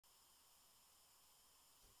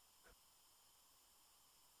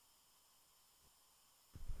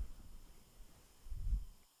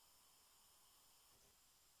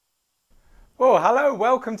Well, hello,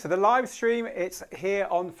 welcome to the live stream. It's here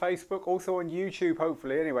on Facebook, also on YouTube,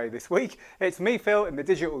 hopefully, anyway, this week. It's me, Phil, in the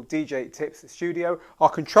Digital DJ Tips studio. Our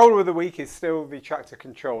controller of the week is still the Traktor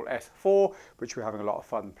Kontrol S4, which we're having a lot of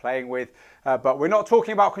fun playing with. But we're not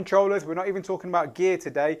talking about controllers, we're not even talking about gear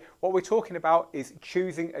today. What we're talking about is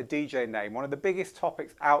choosing a DJ name. One of the biggest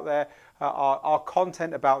topics out there. Our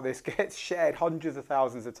content about this gets shared hundreds of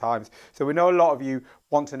thousands of times. So we know a lot of you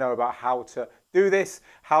want to know about how to do this,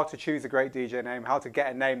 how to choose a great DJ name, how to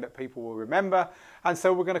get a name that people will remember. And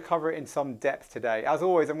so we're going to cover it in some depth today. As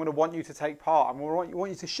always, I'm going to want you to take part. I'm going to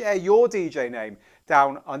want you to share your DJ name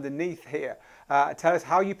down underneath here. Tell us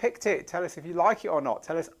how you picked it. Tell us if you like it or not.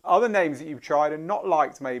 Tell us other names that you've tried and not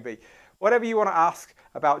liked maybe. Whatever you want to ask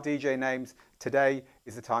about DJ names, today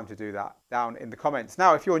is the time to do that down in the comments.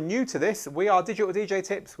 Now, if you're new to this, we are Digital DJ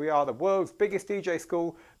Tips. We are the world's biggest DJ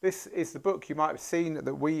school. This is the book you might have seen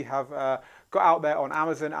that we have got out there on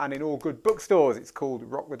Amazon and in all good bookstores. It's called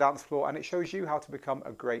Rock the Dance Floor, and it shows you how to become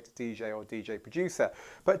a great DJ or DJ producer.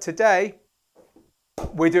 But today,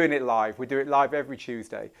 we're doing it live. We do it live every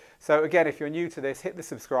Tuesday. So again, if you're new to this, hit the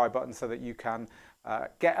subscribe button so that you can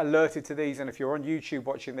get alerted to these. And if you're on YouTube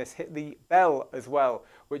watching this, hit the bell as well,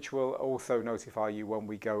 which will also notify you when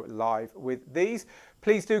we go live with these.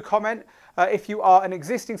 Please do comment. If you are an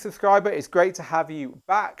existing subscriber, it's great to have you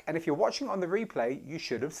back. And if you're watching on the replay, you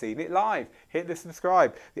should have seen it live. Hit the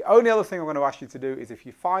subscribe. The only other thing I'm going to ask you to do is if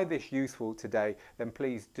you find this useful today, then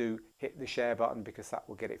please do hit the share button, because that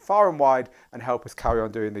will get it far and wide and help us carry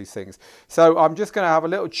on doing these things. So I'm just going to have a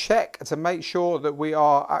little check to make sure that we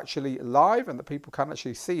are actually live and that people can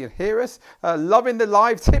actually see and hear us. Loving the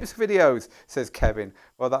live tips videos, says Kevin.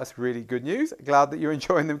 Well, that's really good news. Glad that you're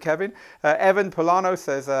enjoying them, Kevin. Evan Polano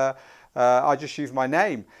says, I just use my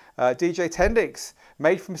name. DJ Tendix,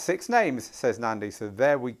 made from 6 names, says Nandi. So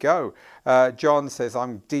there we go. John says,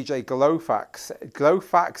 I'm DJ Glowfax.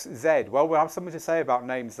 Glowfax Z. Well, we'll have something to say about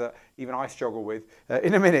names that even I struggle with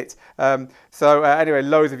in a minute. Anyway,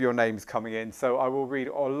 loads of your names coming in. So I will read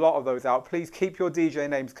a lot of those out. Please keep your DJ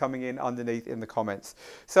names coming in underneath in the comments.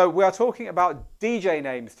 So we are talking about DJ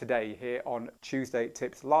names today here on Tuesday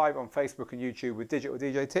Tips Live on Facebook and YouTube with Digital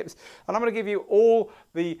DJ Tips. And I'm going to give you all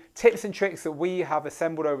the tips and tricks that we have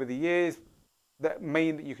assembled over the years that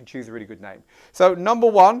mean that you can choose a really good name. So number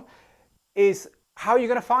one is, how are you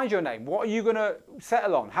going to find your name? What are you going to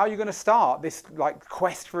settle on? How are you going to start this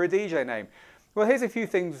quest for a DJ name? Well, here's a few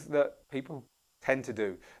things that people tend to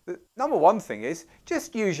do. The number one thing is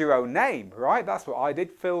just use your own name, right? That's what I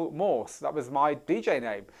did, Phil Morse. That was my DJ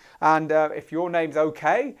name. And if your name's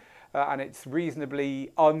okay, and it's reasonably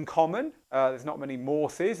uncommon, there's not many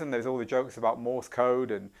Morses, and there's all the jokes about Morse code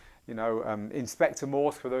and Inspector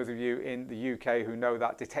Morse, for those of you in the UK who know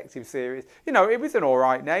that detective series. It was an all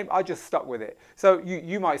right name. I just stuck with it. So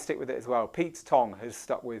you might stick with it as well. Pete Tong has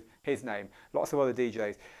stuck with his name. Lots of other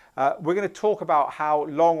DJs. We're going to talk about how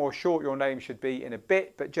long or short your name should be in a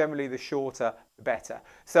bit, but generally the shorter the better.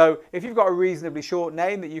 So if you've got a reasonably short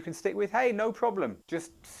name that you can stick with, hey, no problem.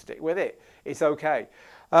 Just stick with it. It's okay.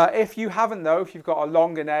 If you haven't though, if you've got a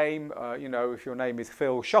longer name, if your name is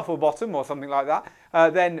Phil Shufflebottom or something like that,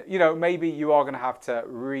 then maybe you are going to have to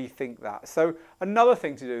rethink that. So another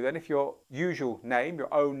thing to do then, if your usual name,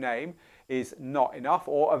 your own name, is not enough,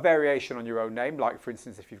 or a variation on your own name, like for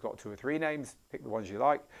instance if you've got 2 or 3 names, pick the ones you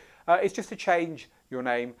like, it's just to change your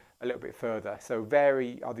name a little bit further. So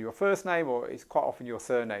vary either your first name, or it's quite often your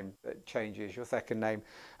surname that changes your second name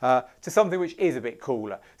to something which is a bit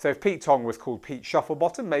cooler. So if Pete Tong was called Pete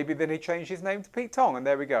Shufflebottom, maybe then he changed his name to Pete Tong, and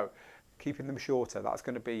there we go. Keeping them shorter. That's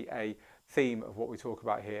going to be a theme of what we talk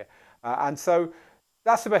about here. And so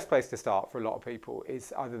that's the best place to start for a lot of people,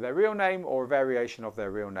 is either their real name or a variation of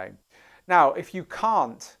their real name. Now, if you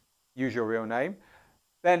can't use your real name,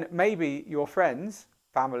 then maybe your friends,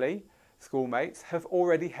 family, schoolmates have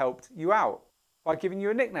already helped you out by giving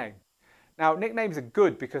you a nickname. Now, nicknames are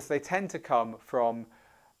good because they tend to come from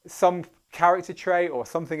some character trait or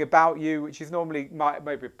something about you, which is normally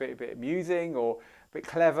maybe a bit amusing or a bit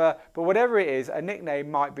clever, but whatever it is, a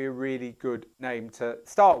nickname might be a really good name to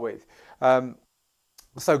start with.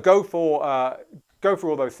 So go for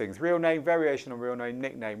all those things. Real name, variation on real name,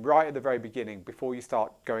 nickname, right at the very beginning before you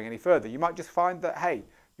start going any further. You might just find that, hey,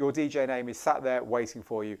 your DJ name is sat there waiting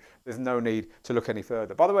for you. There's no need to look any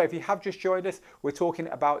further. By the way, if you have just joined us, we're talking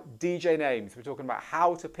about DJ names. We're talking about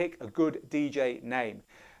how to pick a good DJ name.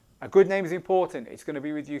 A good name is important. It's going to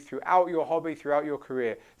be with you throughout your hobby, throughout your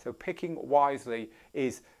career. So picking wisely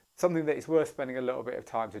is something that is worth spending a little bit of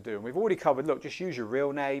time to do. And we've already covered, look, just use your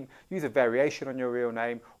real name, use a variation on your real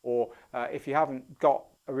name, or if you haven't got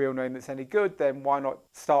a real name that's any good, then why not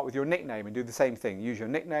start with your nickname and do the same thing? Use your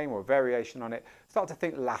nickname or a variation on it. Start to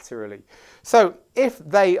think laterally. So if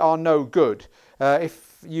they are no good,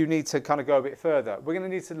 if you need to kind of go a bit further, we're going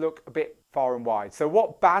to need to look a bit far and wide. So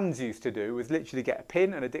what bands used to do was literally get a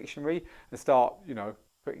pin and a dictionary and start,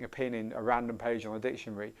 putting a pin in a random page on a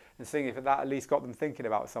dictionary and seeing if that at least got them thinking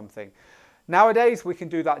about something. Nowadays, we can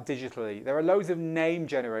do that digitally. There are loads of name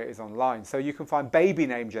generators online, so you can find baby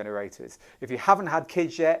name generators. If you haven't had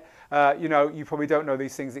kids yet, you probably don't know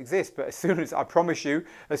these things exist, but I promise you,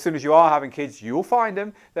 as soon as you are having kids, you'll find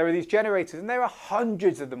them. There are these generators, and there are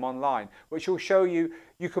hundreds of them online, which will show you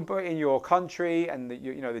can put in your country and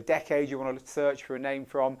the decade you want to search for a name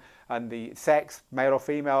from, and the sex, male or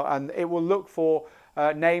female, and it will look for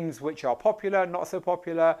names which are popular, not so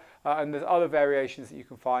popular, and there's other variations that you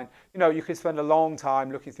can find. You can spend a long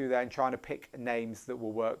time looking through there and trying to pick names that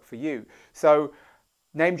will work for you. So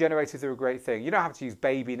name generators are a great thing. You don't have to use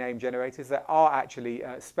baby name generators. There are actually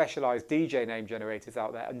specialized DJ name generators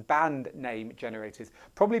out there and band name generators.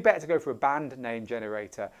 Probably better to go for a band name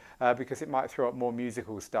generator because it might throw up more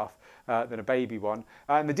musical stuff than a baby one.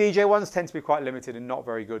 And the DJ ones tend to be quite limited and not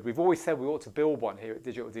very good. We've always said we ought to build one here at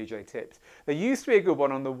Digital DJ Tips. There used to be a good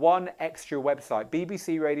one on the One Extra website,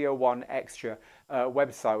 BBC Radio 1 Extra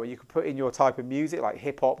website, where you could put in your type of music like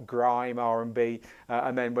hip hop, grime, R&B,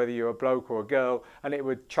 and then whether you're a bloke or a girl, and it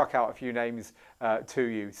would chuck out a few names to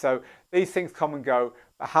you. So these things come and go.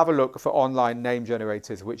 Have a look for online name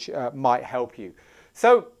generators, which might help you.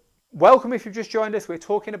 So welcome if you've just joined us. We're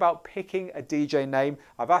talking about picking a DJ name.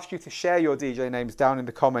 I've asked you to share your DJ names down in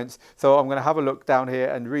the comments, so I'm going to have a look down here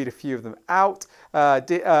and read a few of them out.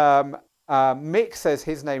 Mick says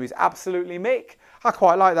his name is Absolutely Mick. I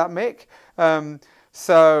quite like that, Mick.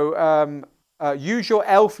 Use your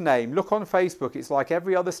elf name. Look on Facebook. It's like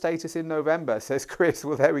every other status in November, says Chris.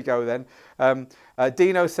 Well, there we go then.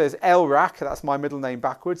 Dino says Elrak. That's my middle name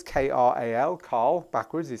backwards. K-R-A-L. Carl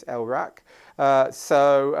backwards is Elrak.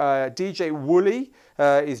 DJ Wooly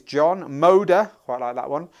is John. Moda, quite like that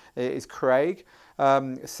one, is Craig.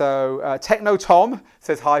 Techno Tom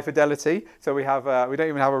says High Fidelity. So we don't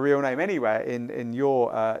even have a real name anywhere in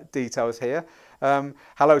your details here.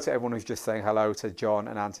 Hello to everyone who's just saying hello to John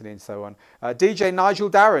and Anthony and so on. DJ Nigel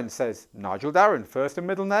Darren says Nigel Darren, first and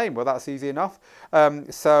middle name. Well, that's easy enough.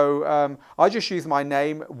 I just use my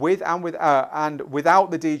name with and without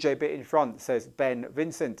the DJ bit in front, says Ben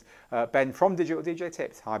Vincent. Ben from Digital DJ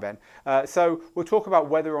Tips. Hi, Ben. So we'll talk about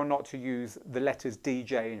whether or not to use the letters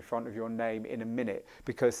DJ in front of your name in a minute,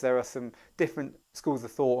 because there are some different schools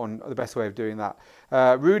of thought on the best way of doing that.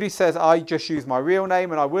 Rudy says, I just use my real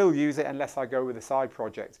name and I will use it unless I go with a side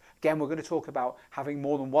project. Again, we're going to talk about having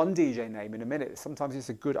more than one DJ name in a minute. Sometimes it's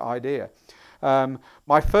a good idea.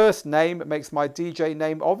 My first name makes my DJ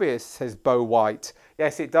name obvious, says Bo White.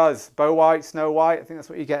 Yes, it does. Bo White, Snow White. I think that's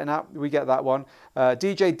what you're getting at. We get that one.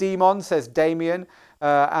 DJ Demon says Damien.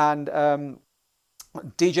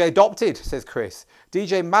 DJ Adopted, says Chris.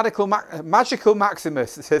 DJ Magical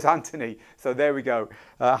Maximus, says Anthony. So there we go.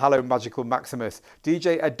 Hello, Magical Maximus.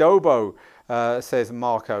 DJ Adobo, says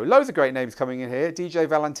Marco. Loads of great names coming in here. DJ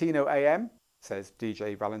Valentino AM, says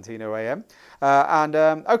DJ Valentino AM.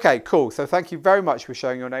 Okay, cool. So thank you very much for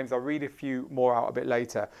showing your names. I'll read a few more out a bit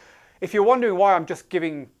later. If you're wondering why I'm just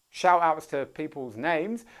giving shout outs to people's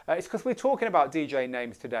names, it's because we're talking about DJ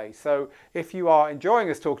names today. So if you are enjoying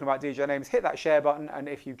us talking about DJ names, hit that share button, and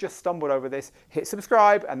if you've just stumbled over this, hit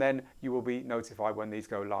subscribe, and then you will be notified when these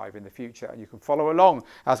go live in the future, and you can follow along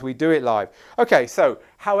as we do it live. Okay, so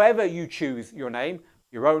however you choose your name,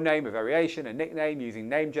 your own name, a variation, a nickname, using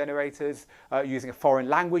name generators, using a foreign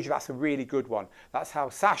language, that's a really good one. That's how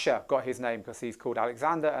Sasha got his name, because he's called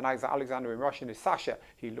Alexander, and Alexander in Russian is Sasha.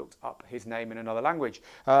 He looked up his name in another language.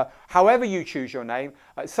 However you choose your name,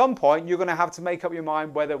 at some point you're going to have to make up your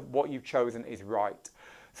mind whether what you've chosen is right.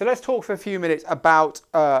 So let's talk for a few minutes about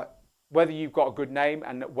whether you've got a good name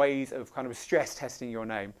and ways of kind of stress testing your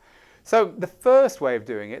name. So the first way of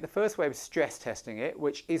doing it, the first way of stress testing it,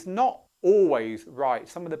 which is not always right.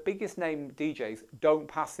 Some of the biggest name DJs don't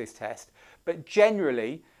pass this test, but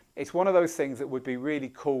generally it's one of those things that would be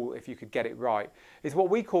really cool if you could get it right, is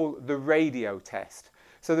what we call the radio test.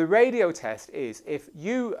 So the radio test is if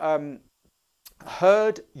you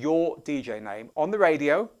heard your DJ name on the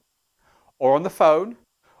radio or on the phone,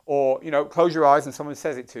 or close your eyes and someone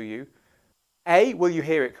says it to you, A, will you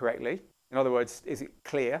hear it correctly? In other words, is it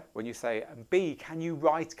clear when you say it? And B, can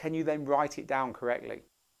you then write it down correctly?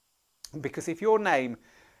 Because if your name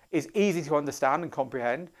is easy to understand and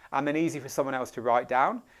comprehend, and then easy for someone else to write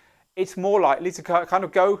down, it's more likely to kind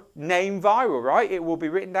of go name viral, right? It will be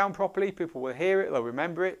written down properly, people will hear it, they'll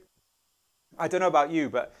remember it. I don't know about you,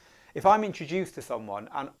 but if I'm introduced to someone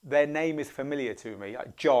and their name is familiar to me,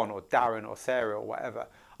 like John or Darren or Sarah or whatever,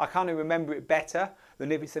 I kind of remember it better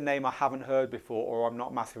than if it's a name I haven't heard before or I'm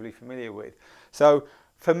not massively familiar with. So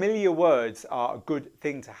familiar words are a good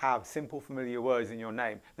thing to have, simple familiar words in your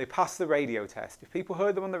name. They pass the radio test. If people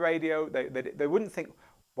heard them on the radio, they wouldn't think,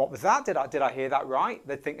 what was that? Did I hear that right?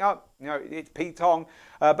 They'd think, oh, you know, it's Pete Tong.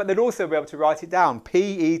 But they'd also be able to write it down.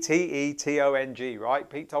 P-E-T-E-T-O-N-G, right?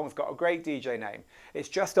 Pete Tong's got a great DJ name. It's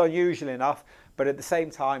just unusual enough, but at the same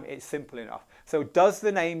time, it's simple enough. So does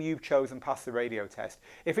the name you've chosen pass the radio test?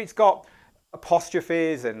 If it's got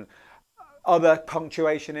apostrophes and other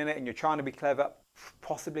punctuation in it and you're trying to be clever,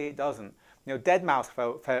 possibly it doesn't. You know,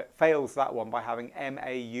 Deadmau5 fails that one by having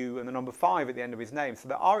M-A-U and the number 5 at the end of his name. So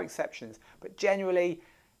there are exceptions, but generally,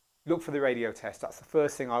 look for the radio test. That's the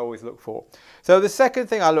first thing I always look for. So the second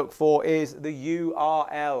thing I look for is the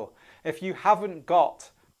URL. If you haven't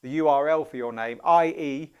got the URL for your name,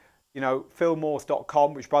 i.e., you know,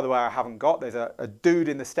 philmorse.com, which by the way I haven't got. There's a dude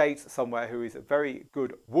in the States somewhere who is a very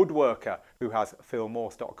good woodworker who has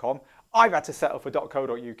philmorse.com. I've had to settle for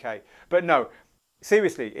 .co.uk. But no,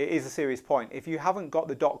 seriously, it is a serious point. If you haven't got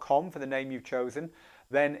the .com for the name you've chosen,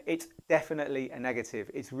 then it's definitely a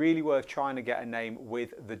negative. It's really worth trying to get a name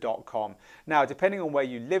with the .com. Now, depending on where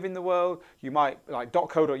you live in the world, you might, like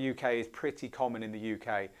 .co.uk is pretty common in the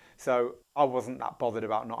UK. So I wasn't that bothered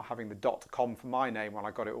about not having the .com for my name when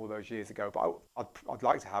I got it all those years ago, but I'd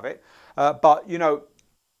like to have it. But, you know,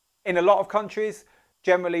 in a lot of countries,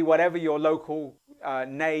 generally, whatever your local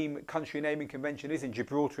country naming convention is, in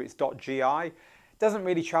Gibraltar, it's .gi. Doesn't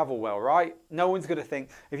really travel well, right? No one's going to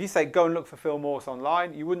think, if you say go and look for Phil Morse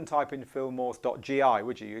online, you wouldn't type in philmorse.gi,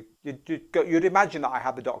 would you? You'd imagine that I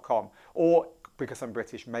had the .com, or because I'm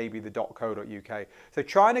British, maybe the .co.uk. So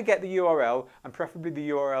trying to get the URL, and preferably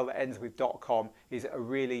the URL that ends with .com, is a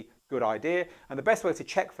really good idea. And the best way to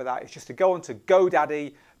check for that is just to go onto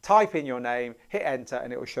GoDaddy, type in your name, hit enter,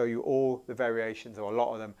 and it will show you all the variations, or a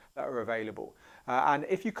lot of them, that are available. And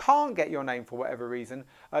if you can't get your name for whatever reason,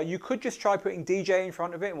 you could just try putting DJ in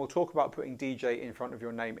front of it, and we'll talk about putting DJ in front of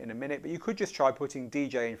your name in a minute, but you could just try putting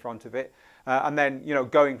DJ in front of it, and then, you know,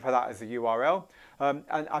 going for that as a URL. And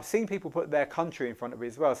I've seen people put their country in front of it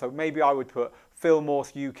as well, so maybe I would put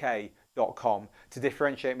philmorseuk.com to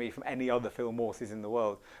differentiate me from any other Phil Morses in the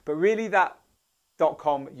world. But really that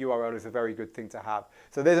 .com URL is a very good thing to have.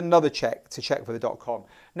 So there's another check to check for the .com.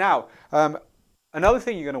 Now, another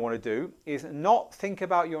thing you're going to want to do is not think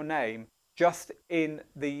about your name just in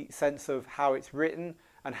the sense of how it's written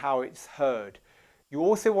and how it's heard. You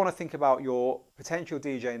also want to think about your potential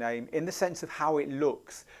DJ name in the sense of how it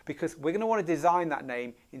looks, because we're going to want to design that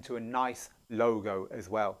name into a nice logo as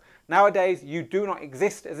well. Nowadays, you do not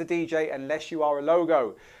exist as a DJ unless you are a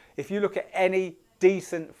logo. If you look at any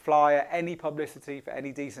decent flyer, any publicity for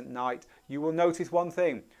any decent night, you will notice one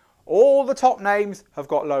thing. All the top names have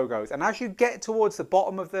got logos, and as you get towards the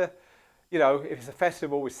bottom of the, you know, if it's a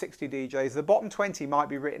festival with 60 DJs, the bottom 20 might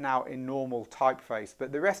be written out in normal typeface,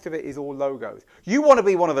 but the rest of it is all logos. You want to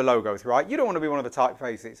be one of the logos, right? You don't want to be one of the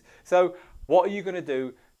typefaces. So what are you going to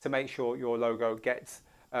do to make sure your logo gets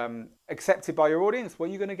accepted by your audience? Well,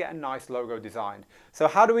 you're going to get a nice logo designed. So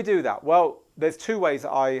how do we do that? Well, there's two ways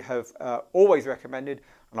that I have always recommended,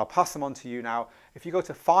 and I'll pass them on to you now. If you go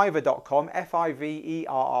to fiverr.com,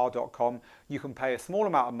 Fiverr.com, you can pay a small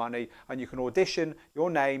amount of money and you can audition your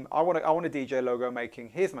name. I want a DJ logo making,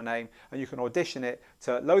 here's my name, and you can audition it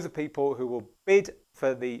to loads of people who will bid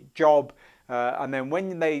for the job. And then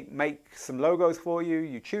when they make some logos for you,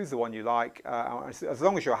 you choose the one you like. As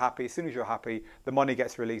long as you're happy, as soon as you're happy, the money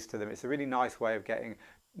gets released to them. It's a really nice way of getting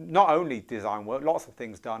not only design work, lots of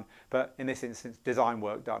things done, but in this instance, design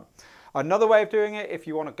work done. Another way of doing it, if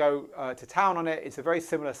you want to go to town on it, it's a very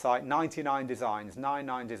similar site, 99 Designs.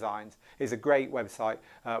 99 Designs is a great website.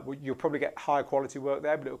 You'll probably get higher quality work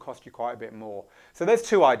there, but it will cost you quite a bit more. So there's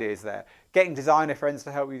two ideas there. Getting designer friends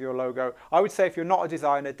to help with your logo. I would say if you're not a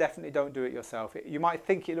designer, definitely don't do it yourself. You might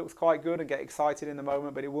think it looks quite good and get excited in the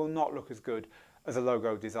moment, but it will not look as good as a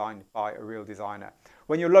logo designed by a real designer.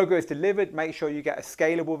 When your logo is delivered, make sure you get a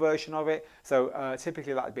scalable version of it. So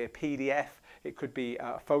typically that would be a PDF. It could be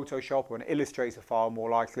a Photoshop or an Illustrator file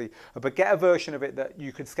more likely, but get a version of it that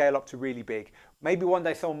you could scale up to really big. Maybe one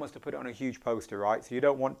day someone wants to put it on a huge poster, right? So you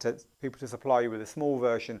don't want people to supply you with a small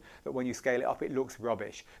version that when you scale it up, it looks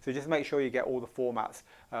rubbish. So just make sure you get all the formats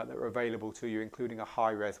that are available to you, including a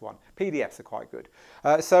high-res one. PDFs are quite good.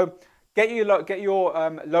 So get your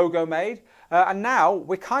logo made, and now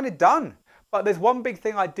we're kind of done. But there's one big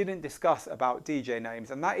thing I didn't discuss about DJ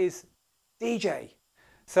names, and that is DJ.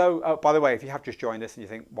 So, by the way, if you have just joined us and you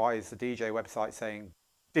think, why is the DJ website saying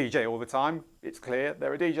DJ all the time. It's clear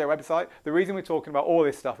they're a DJ website. The reason we're talking about all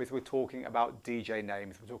this stuff is we're talking about DJ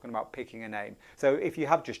names. We're talking about picking a name. So if you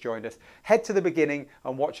have just joined us, head to the beginning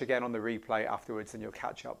and watch again on the replay afterwards, and you'll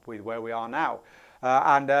catch up with where we are now.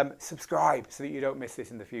 And subscribe so that you don't miss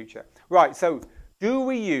this in the future. Right, so do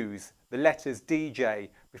we use the letters DJ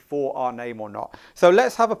before our name or not? So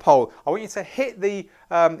let's have a poll. I want you to hit the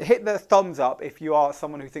thumbs up if you are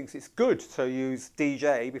someone who thinks it's good to use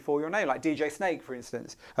DJ before your name, like DJ Snake, for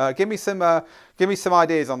instance. Give me some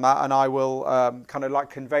ideas on that, and I will kind of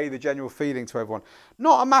like convey the general feeling to everyone.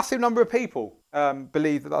 Not a massive number of people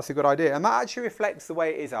believe that that's a good idea, and that actually reflects the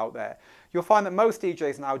way it is out there. You'll find that most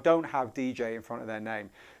DJs now don't have DJ in front of their name.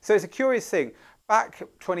 So it's a curious thing. Back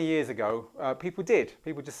 20 years ago, people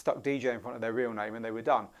just stuck DJ in front of their real name and they were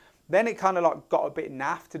done. Then it kind of like got a bit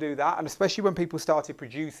naff to do that, and especially when people started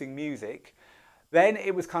producing music, then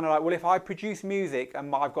it was kind of like, well, if I produce music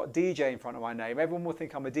and I've got DJ in front of my name, everyone will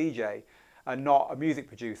think I'm a DJ and not a music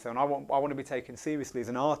producer, and I want to be taken seriously as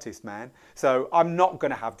an artist, man. So I'm not going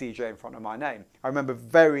to have DJ in front of my name. I remember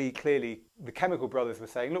very clearly the Chemical Brothers were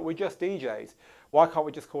saying, look, we're just DJs. Why can't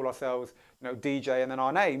we just call ourselves, you know, DJ and then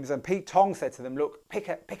our names? And Pete Tong said to them, look, pick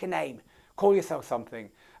a name, call yourself something,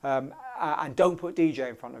 and don't put DJ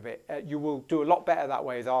in front of it. You will do a lot better that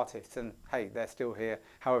way as artists. And hey, they're still here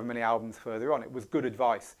however many albums further on. It was good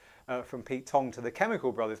advice from Pete Tong to the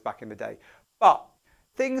Chemical Brothers back in the day. But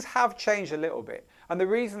things have changed a little bit. And the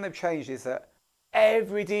reason they've changed is that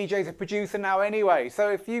every DJ is a producer now anyway. So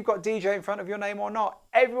if you've got DJ in front of your name or not,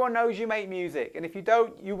 everyone knows you make music. And if you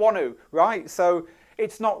don't, you want to, right? So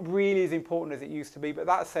it's not really as important as it used to be. But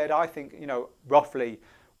that said, I think, you know, roughly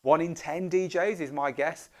 1 in 10 DJs is my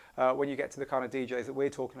guess when you get to the kind of DJs that we're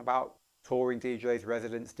talking about, touring DJs,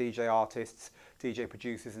 residents, DJ artists, DJ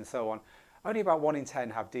producers and so on. Only about 1 in 10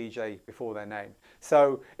 have DJ before their name.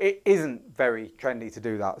 So it isn't very trendy to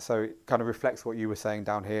do that. So it kind of reflects what you were saying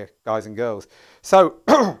down here, guys and girls. So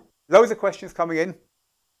loads of questions coming in.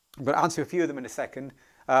 I'm going to answer a few of them in a second.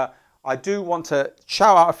 I do want to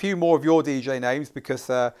shout out a few more of your DJ names because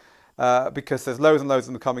there's loads and loads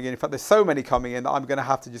of them coming in. In fact, there's so many coming in that I'm going to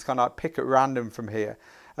have to just kind of pick at random from here.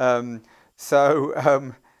 DJ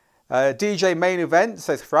Main Event,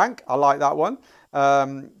 says Frank. I like that one.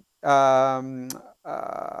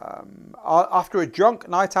 After a drunk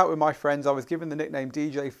night out with my friends, I was given the nickname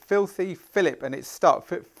DJ Filthy Philip, and it stuck.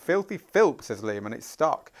 Filthy Philp, says Liam, and it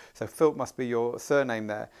stuck. So Philp must be your surname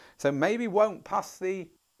there. So maybe won't pass the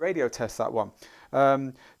radio test, that one.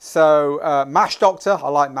 Mash Doctor, I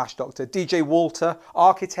like Mash Doctor. DJ Walter,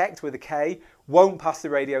 Architect with a K, won't pass the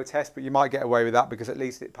radio test, but you might get away with that because at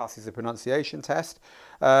least it passes the pronunciation test.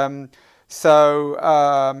 DJ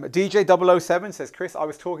 007 says, Chris, I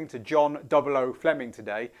was talking to John 00 Fleming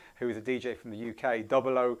today, who is a DJ from the UK.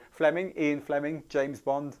 00 Fleming, Ian Fleming, James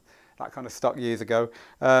Bond, that kind of stuck years ago.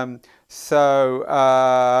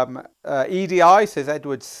 EDI, says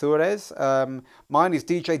Edward Suarez. Mine is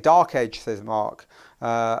DJ Dark Edge, says Mark.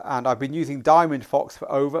 And I've been using Diamond Fox for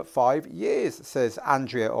over 5 years, says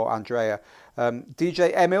Andrea or Andrea.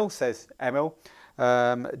 DJ Emil, says Emil.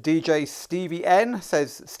 DJ Stevie N,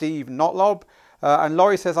 says Steve Notlob. And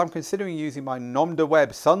Laurie says, I'm considering using my nom de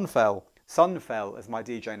web Sunfell as my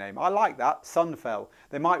DJ name. I like that, Sunfell.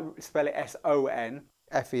 They might spell it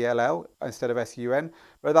SONFELL instead of SUN,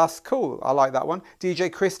 but that's cool. I like that one.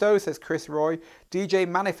 DJ Christo, says Chris Roy. DJ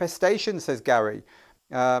Manifestation, says Gary.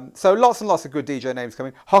 So lots and lots of good DJ names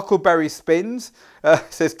coming. Huckleberry Spins,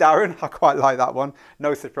 says Darren. I quite like that one.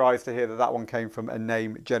 No surprise to hear that that one came from a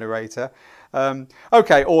name generator.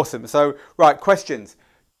 Okay, awesome. So, right, questions.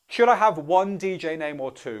 Should I have one DJ name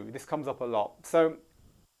or two? This comes up a lot. So,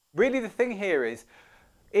 really the thing here is,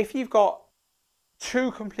 if you've got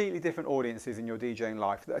two completely different audiences in your DJing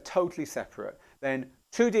life that are totally separate, then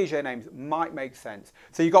two DJ names might make sense.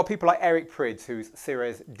 So you've got people like Eric Prydz, who's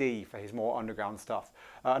Cirez D for his more underground stuff.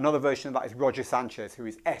 Another version of that is Roger Sanchez, who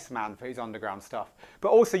is S-Man for his underground stuff. But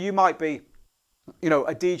also you might be, you know,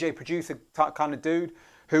 a DJ producer type kind of dude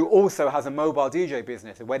who also has a mobile DJ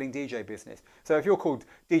business, a wedding DJ business. So if you're called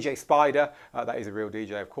DJ Spider, that is a real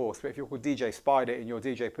DJ of course, but if you're called DJ Spider in your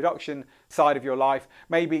DJ production side of your life,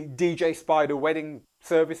 maybe DJ Spider Wedding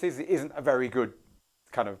Services isn't a very good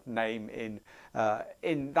kind of name in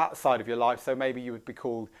that side of your life. So maybe you would be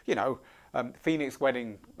called, you know, Phoenix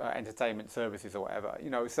Wedding Entertainment Services or whatever, you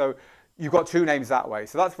know. So you've got two names that way.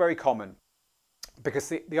 So that's very common, because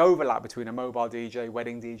the overlap between a mobile DJ,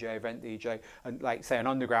 wedding DJ, event DJ, and like say an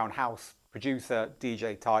underground house producer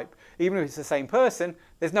DJ type, even if it's the same person,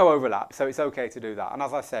 there's no overlap. So it's okay to do that. And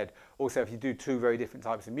as I said, also if you do two very different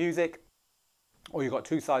types of music, or you've got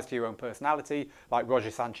two sides to your own personality, like Roger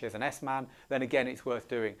Sanchez and S-Man, then again, it's worth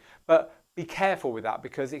doing. But be careful with that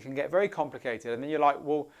because it can get very complicated. And then you're like,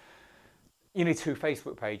 well, you need 2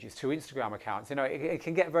 Facebook pages, 2 Instagram accounts. You know, it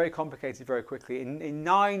can get very complicated very quickly. In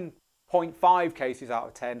 9.5 cases out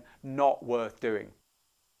of 10, not worth doing.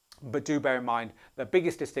 But do bear in mind, the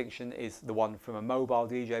biggest distinction is the one from a mobile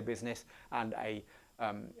DJ business and a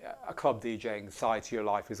club DJing side to your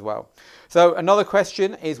life as well. So another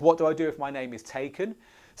question is, what do I do if my name is taken?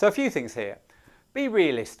 So a few things here. Be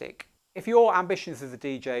realistic. If your ambitions as a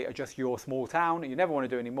DJ are just your small town and you never want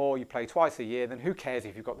to do any more, you play twice a year, then who cares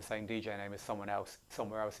if you've got the same DJ name as someone else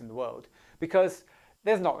somewhere else in the world? Because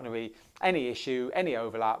there's not going to be any issue, any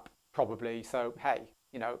overlap, probably. So hey,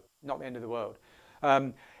 you know, not the end of the world.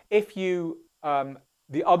 If you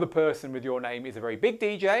the other person with your name is a very big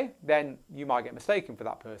DJ, then you might get mistaken for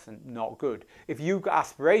that person. Not good. If you've got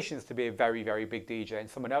aspirations to be a very, very big DJ and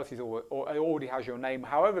someone else already has your name,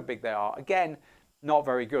 however big they are, again, not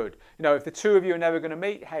very good. You know, if the two of you are never going to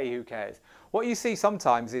meet, hey, who cares? What you see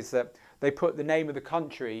sometimes is that they put the name of the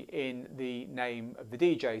country in the name of the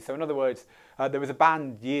DJ. So in other words, there was a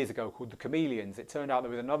band years ago called the Chameleons. It turned out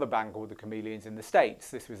there was another band called the Chameleons in the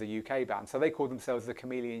States. This was a UK band. So they called themselves the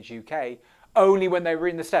Chameleons UK only when they were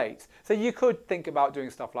in the States. So you could think about doing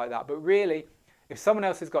stuff like that. But really, if someone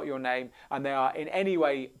else has got your name and they are in any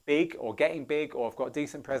way big or getting big or have got a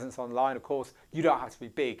decent presence online, of course, you don't have to be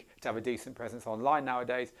big to have a decent presence online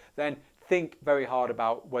nowadays, then think very hard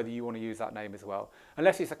about whether you want to use that name as well.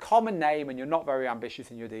 Unless it's a common name and you're not very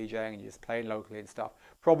ambitious in your DJing and you're just playing locally and stuff,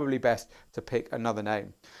 probably best to pick another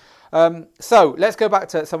name. So let's go back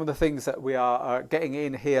to some of the things that we are getting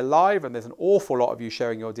in here live, and there's an awful lot of you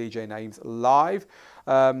sharing your DJ names live.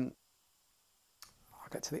 I'll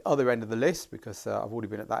get to the other end of the list because I've already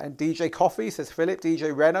been at that end. DJ Coffee says Philip.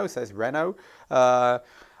 DJ Reno says Reno.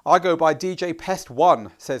 I go by DJ Pest 1,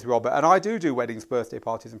 says Robert, and I do weddings, birthday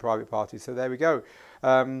parties and private parties, so there we go.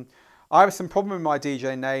 I have some problem with my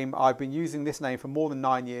DJ name. I've been using this name for more than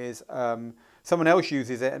 9 years. Someone else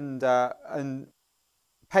uses it and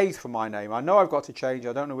pays for my name. I know I've got to change.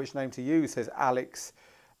 I don't know which name to use, says Alex,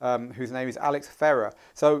 whose name is Alex Ferrer.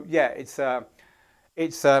 So yeah, it's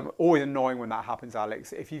always annoying when that happens,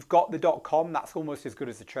 Alex. If you've got the .com, that's almost as good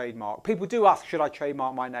as a trademark. People do ask, should I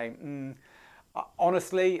trademark my name?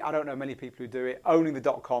 Honestly, I don't know many people who do it. Owning the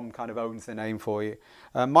 .com kind of owns the name for you.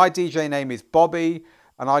 My DJ name is Bobby,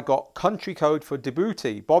 and I got country code for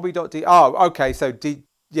Djibouti. Bobby.d. Oh, okay. So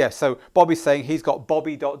so Bobby's saying he's got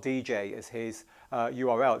Bobby.dj as his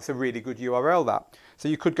URL. It's a really good URL, that. So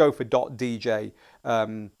you could go for .dj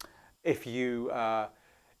if you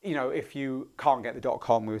if you can't get the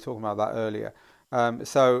 .com. We were talking about that earlier.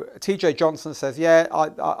 So TJ Johnson says, yeah,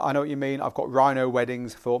 I know what you mean. I've got Rhino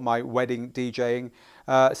Weddings for my wedding DJing.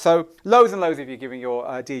 So loads and loads of you giving your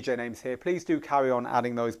DJ names here. Please do carry on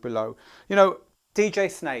adding those below. You know,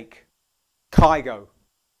 DJ Snake, Kygo,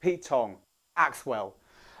 Pete Tong, Axwell,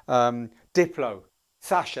 Diplo,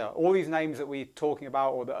 Sasha, all these names that we're talking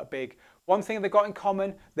about or that are big. One thing they've got in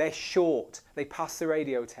common, they're short. They pass the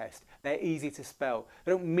radio test. They're easy to spell.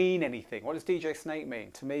 They don't mean anything. What does DJ Snake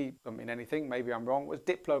mean? To me, it doesn't mean anything. Maybe I'm wrong. What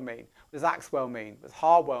does Diplo mean? What does Axwell mean? What does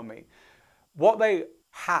Hardwell mean? What they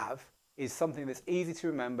have is something that's easy to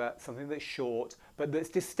remember, something that's short, but that's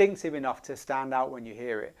distinctive enough to stand out when you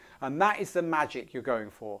hear it. And that is the magic you're going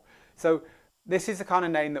for. So this is the kind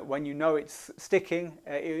of name that when you know it's sticking,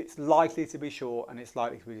 it's likely to be short and it's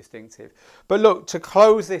likely to be distinctive. But look, to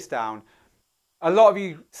close this down, a lot of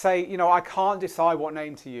you say, you know, I can't decide what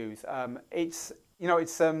name to use. It's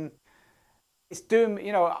doing,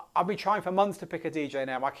 you know, I've been trying for months to pick a DJ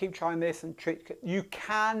name. I keep trying this and trick. You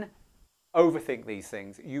can overthink these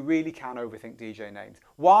things. You really can overthink DJ names.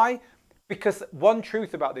 Why? Because one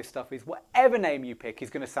truth about this stuff is whatever name you pick is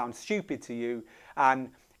going to sound stupid to you and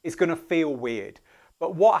it's going to feel weird.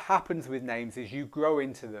 But what happens with names is you grow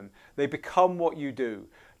into them. They become what you do.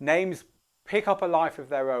 Names pick up a life of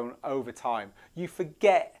their own over time. You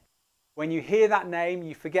forget, when you hear that name,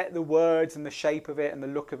 you forget the words and the shape of it and the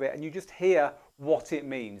look of it, and you just hear what it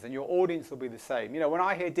means, and your audience will be the same. You know, when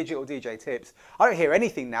I hear Digital DJ Tips, I don't hear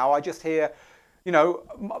anything now. I just hear, you know,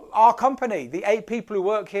 our company, the 8 people who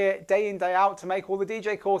work here day in, day out to make all the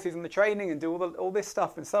DJ courses and the training and do all this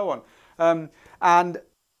stuff and so on. And,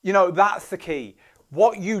 you know, that's the key.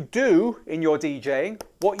 What you do in your DJing,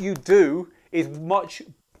 what you do is much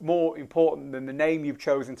more important than the name you've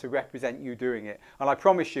chosen to represent you doing it. And I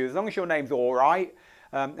promise you, as long as your name's all right,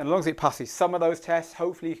 and as long as it passes some of those tests,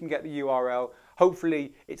 hopefully you can get the URL,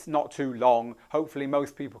 hopefully it's not too long, hopefully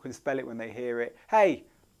most people can spell it when they hear it. Hey,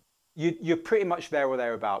 you're pretty much there or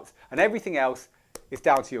thereabouts. And everything else It's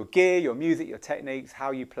down to your gear, your music, your techniques,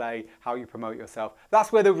 how you play, how you promote yourself.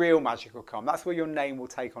 That's where the real magic will come. That's where your name will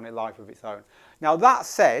take on a life of its own. Now that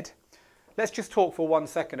said, let's just talk for 1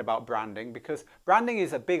 second about branding, because branding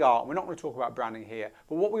is a big art. We're not going to talk about branding here,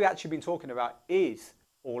 but what we've actually been talking about is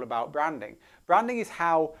all about branding. Branding is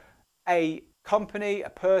how a company, a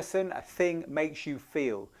person, a thing makes you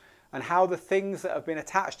feel, and how the things that have been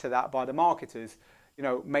attached to that by the marketers, you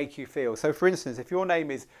know, make you feel. So for instance, if your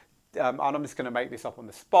name is, and I'm just going to make this up on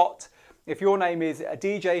the spot, if your name is a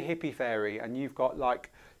DJ Hippie Fairy and you've got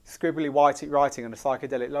like scribbly white writing and a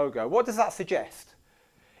psychedelic logo, what does that suggest?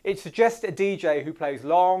 It suggests a DJ who plays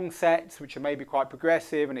long sets, which are maybe quite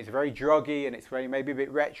progressive, and it's very druggy, and it's very maybe a bit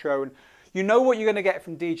retro. And you know what you're going to get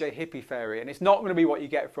from DJ Hippie Fairy, and it's not going to be what you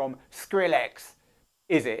get from Skrillex,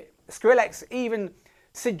 is it? Skrillex even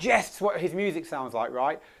suggests what his music sounds like,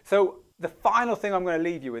 right? So the final thing I'm going to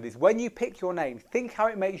leave you with is when you pick your name, think how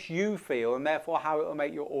it makes you feel, and therefore how it will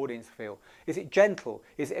make your audience feel. Is it gentle?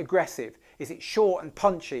 Is it aggressive? Is it short and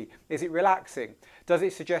punchy? Is it relaxing? Does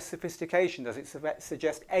it suggest sophistication? Does it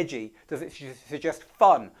suggest edgy? Does it suggest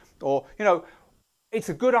fun? Or, you know, it's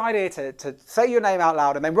a good idea to say your name out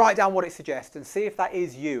loud and then write down what it suggests and see if that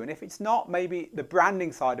is you. And if it's not, maybe the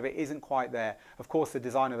branding side of it isn't quite there. Of course, the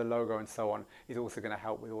design of the logo and so on is also going to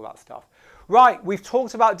help with all that stuff. Right, we've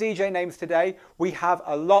talked about DJ names today. We have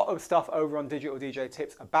a lot of stuff over on Digital DJ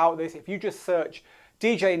Tips about this. If you just search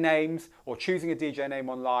DJ names or choosing a DJ name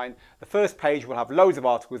online, the first page will have loads of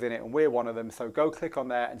articles in it, and we're one of them. So go click on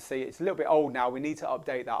there and see. It's a little bit old now. We need to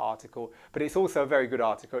update that article, but it's also a very good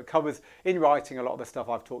article. It covers in writing a lot of the stuff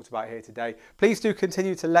I've talked about here today. Please do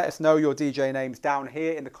continue to let us know your DJ names down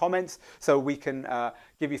here in the comments so we can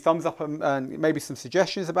give you thumbs up and maybe some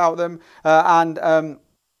suggestions about them.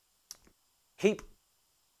 Keep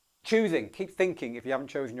choosing, keep thinking if you haven't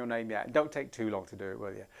chosen your name yet. And don't take too long to do it,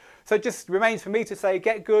 will you? So it just remains for me to say,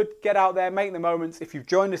 get good, get out there, make the moments. If you've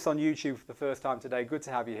joined us on YouTube for the first time today, good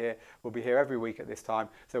to have you here. We'll be here every week at this time.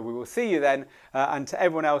 So we will see you then. And to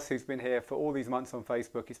everyone else who's been here for all these months on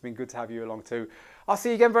Facebook, it's been good to have you along too. I'll see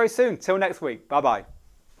you again very soon. Till next week. Bye-bye.